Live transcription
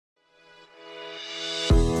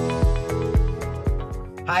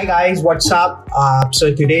Hi guys, what's up?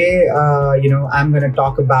 So today, I'm going to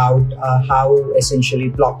talk about how essentially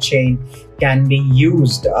blockchain can be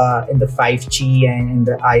used in the 5G and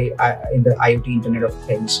in the IoT Internet of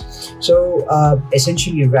Things. So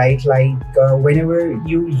essentially, right, whenever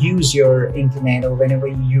you use your internet or whenever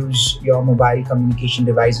you use your mobile communication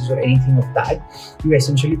devices or anything of that, you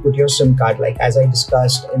essentially put your SIM card, like as I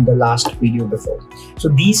discussed in the last video before. So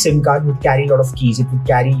these SIM card would carry a lot of keys. It would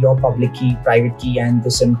carry your public key, private key, and the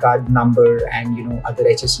SIM card number, and other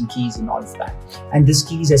HSM keys and all of that. And this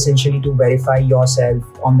key is essentially to verify yourself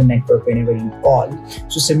on the network whenever you call.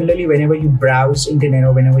 So similarly, whenever you browse internet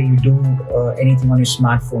or whenever you do anything on your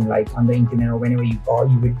smartphone, like on the internet, or whenever you call,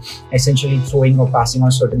 you would essentially throwing or passing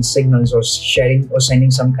on certain signals or sharing or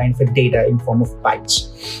sending some kind of a data in form of bytes.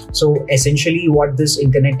 So essentially what this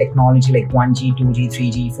internet technology like 1G, 2G,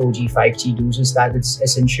 3G, 4G, 5G does is that it's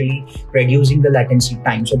essentially reducing the latency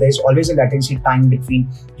time. So there's always a latency time between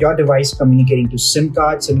your device communicating to SIM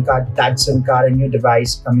card, that SIM card, and your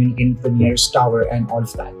device communicating to the nearest tower and all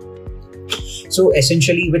of that. So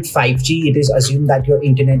essentially with 5G, it is assumed that your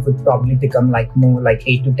internet would probably become more like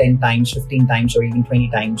 8 to 10 times, 15 times, or even 20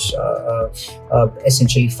 times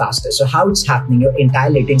essentially faster. So how it's happening, your entire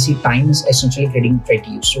latency time is essentially getting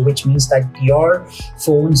reduced. So which means that your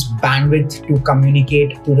phone's bandwidth to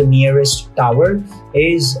communicate to the nearest tower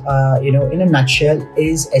is, in a nutshell,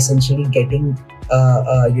 is essentially getting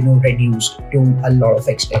reduced to a lot of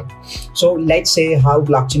extent. So let's say how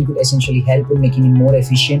blockchain could essentially help in making it more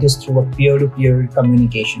efficient is through a peer-to-peer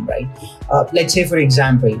communication, right? Let's say, for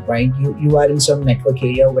example, right, you are in some network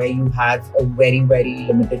area where you have a very, very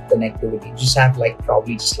limited connectivity. You just have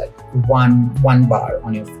probably just one bar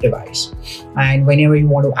on your device. And whenever you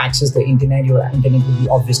want to access the internet, your internet will be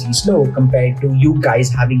obviously slow compared to you guys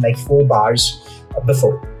having 4 bars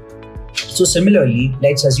before. So similarly,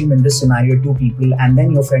 let's assume in this scenario 2 people, and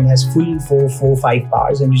then your friend has full 5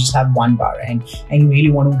 bars, and you just have 1 bar, and you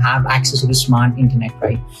really want to have access to the smart internet,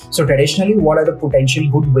 right? So traditionally, what are the potential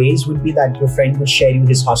good ways would be that your friend would share you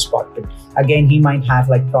his hotspot. But again, he might have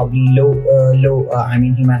probably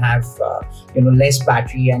he might have less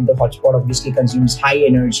battery, and the hotspot obviously consumes high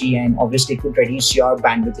energy and obviously could reduce your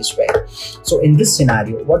bandwidth as well. So in this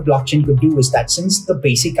scenario, what blockchain could do is that, since the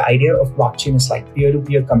basic idea of blockchain is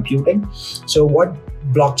peer-to-peer computing, so what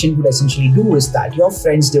blockchain could essentially do is that your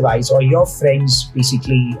friend's device or your friend's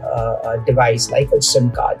basically device, like a SIM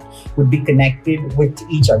card, would be connected with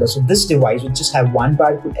each other. So this device would just have 1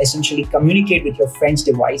 bar, could essentially communicate with your friend's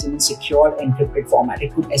device in a secure encrypted format.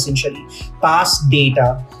 It could essentially pass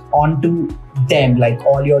data onto them, like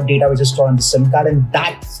all your data which is stored on the SIM card, and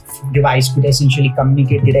that device could essentially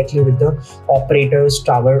communicate directly with the operator's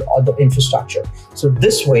tower or the infrastructure. So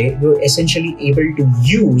this way, you're essentially able to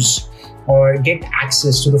use or get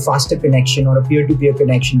access to the faster connection or a peer-to-peer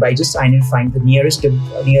connection by just identifying the nearest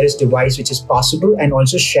device which is possible, and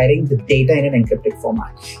also sharing the data in an encrypted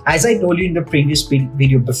format. As I told you in the previous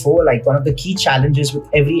video before, one of the key challenges with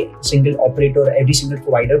every single operator or every single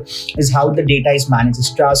provider is how the data is managed.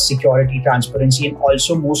 It's trust, security, transparency, and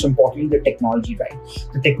also most importantly, the technology, right?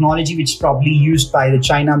 The technology which is probably used by the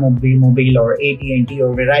China Mobile or AT&T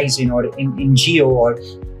or Verizon or in Geo or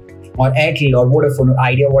Airtel or Vodafone or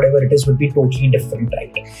Idea, whatever it is, would be totally different,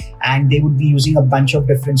 right? And they would be using a bunch of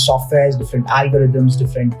different softwares, different algorithms,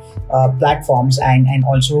 different platforms, and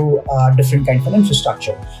also different kind of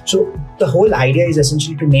infrastructure. So the whole idea is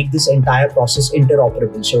essentially to make this entire process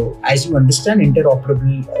interoperable. So as you understand,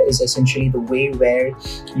 interoperable is essentially the way where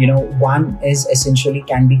one is essentially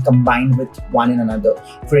can be combined with one in another.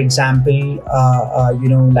 For example,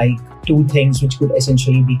 2 things which could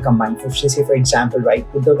essentially be combined. Say for example, right,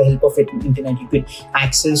 with the help of internet, you could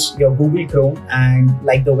access your Google Chrome, and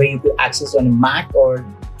the way you could access on a Mac,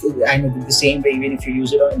 and the same way even if you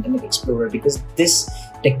use it on Internet Explorer, because this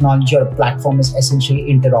technology or platform is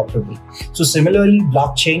essentially interoperable. So similarly,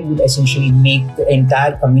 blockchain would essentially make the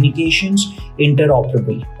entire communications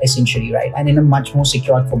interoperable, essentially, right, and in a much more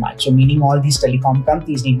secure format. So meaning all these telecom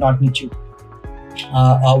companies need to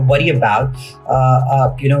worry about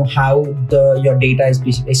how your data is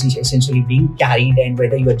essentially being carried and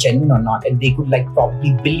whether you are genuine or not, and they could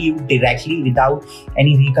probably bill you directly without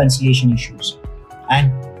any reconciliation issues.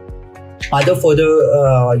 And Other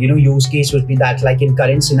further use case would be that, like in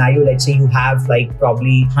current scenario, let's say you have like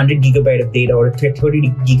probably 100 gigabyte of data or 30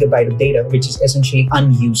 gigabyte of data which is essentially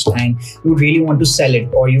unused, and you really want to sell it,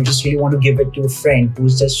 or you just really want to give it to a friend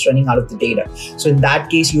who's just running out of the data. So in that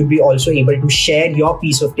case, you would be also able to share your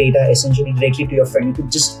piece of data essentially directly to your friend. You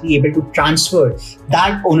could just be able to transfer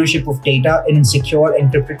that ownership of data in a secure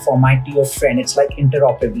encrypted format to your friend. It's like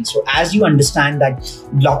interoperable. So as you understand that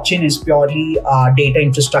blockchain is purely data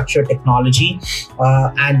infrastructure technology,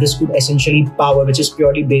 and this could essentially power, which is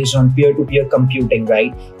purely based on peer-to-peer computing,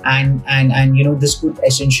 right? And this could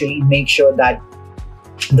essentially make sure that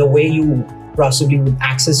the way you possibly would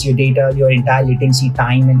access your data, your entire latency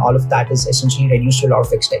time and all of that is essentially reduced to a lot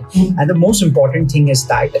of extent. And the most important thing is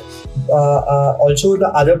that also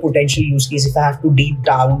the other potential use case, if I have to deep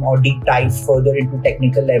dive further into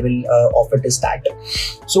technical level of it, is that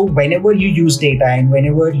so whenever you use data and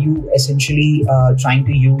whenever you essentially trying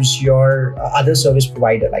to use your other service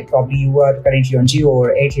provider, like probably you are currently on Jio or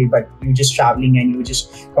Airtel, but you're just traveling and you're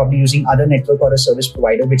just probably using other network or a service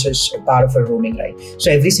provider which is part of a roaming, right?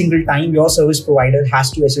 So every single time your service provider has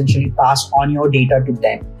to essentially pass on your data to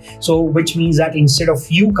them. So which means that instead of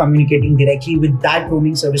you communicating directly with that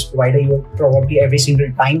roaming service provider, you're probably every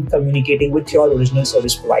single time communicating with your original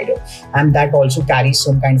service provider, and that also carries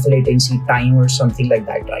some kind of a latency time or something like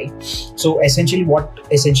that, right? So essentially what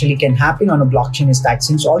essentially can happen on a blockchain is that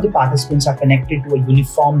since all the participants are connected to a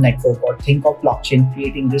uniform network, or think of blockchain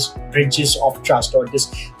creating this bridges of trust or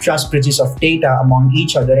this trust bridges of data among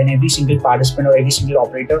each other, and every single participant or every single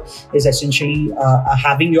operator is essentially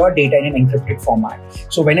having your data in an encrypted format.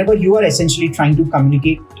 So whenever you are essentially trying to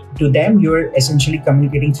communicate to them, you're essentially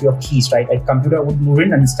communicating through your keys, right? A computer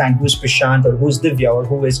wouldn't understand who is Prashant or who is Divya or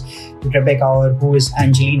who is Rebecca or who is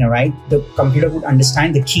Angelina, right? The computer would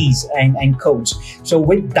understand the keys and codes. So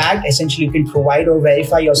with that, essentially you can provide or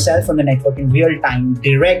verify yourself on the network in real time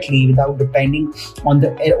directly without depending on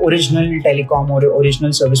the original telecom or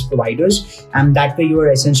original service providers. And that way you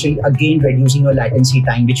are essentially again reducing your latency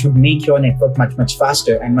time, which would make your network much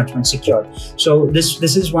faster and much secure. So this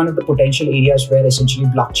is one of the potential areas where essentially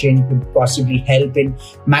blockchain could possibly help in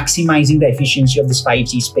maximizing the efficiency of this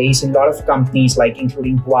 5G space. And a lot of companies, like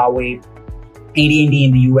including Huawei, AT&T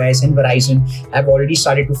in the US, and Verizon, have already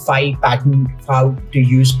started to file patent how to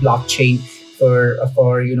use blockchain for a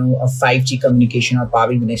 5G communication or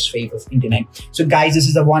powering the next wave of internet. So guys, this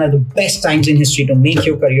is one of the best times in history to make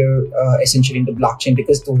your career essentially in the blockchain,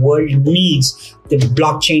 because the world needs the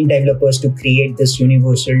blockchain developers to create this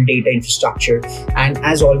universal data infrastructure. And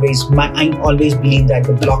as always, I always believe that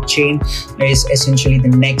the blockchain is essentially the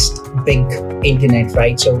next big internet,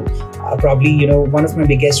 right? So probably, one of my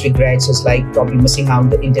biggest regrets is like probably missing out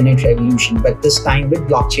the internet revolution. But this time with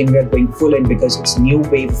blockchain, we are going full in because it's a new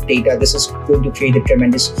wave of data. This is going to create a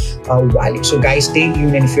tremendous value. So guys, stay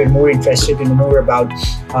tuned. And if you're more interested to know more about,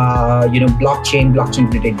 blockchain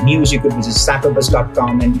related news, you could visit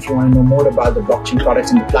snapperbus.com. And if you want to know more about the blockchain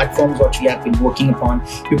products and the platforms which we have been working upon,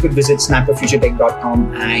 you could visit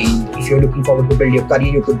snapperfuturetech.com. And if you're looking forward to build your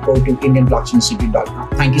career, you could go to indianblockchaininstitute.com.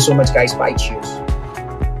 Thank you so much, guys. Bye. Cheers.